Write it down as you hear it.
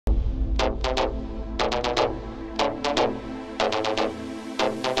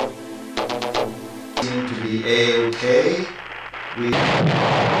be A-okay.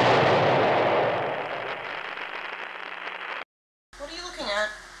 What are you looking at?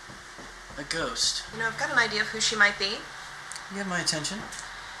 A ghost. You know, I've got an idea of who she might be. You have my attention.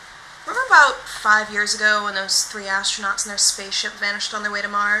 Remember about 5 years ago when those 3 astronauts in their spaceship vanished on their way to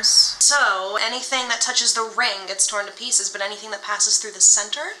Mars? So, anything that touches the ring gets torn to pieces, but anything that passes through the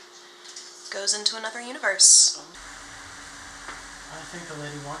center goes into another universe. I think the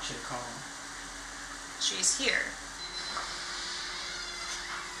lady wants you to call her. She's here.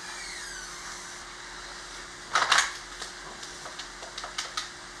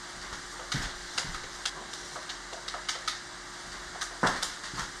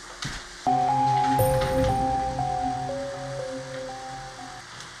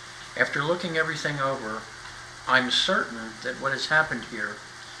 After looking everything over, I'm certain that what has happened here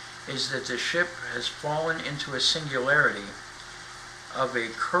is that the ship has fallen into a singularity of a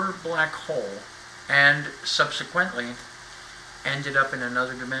curved black hole and subsequently ended up in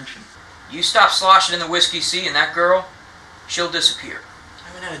another dimension. You stop sloshing in the whiskey sea and that girl, she'll disappear. I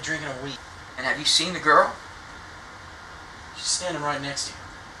haven't had a drink in a week. And have you seen the girl? She's standing right next to you.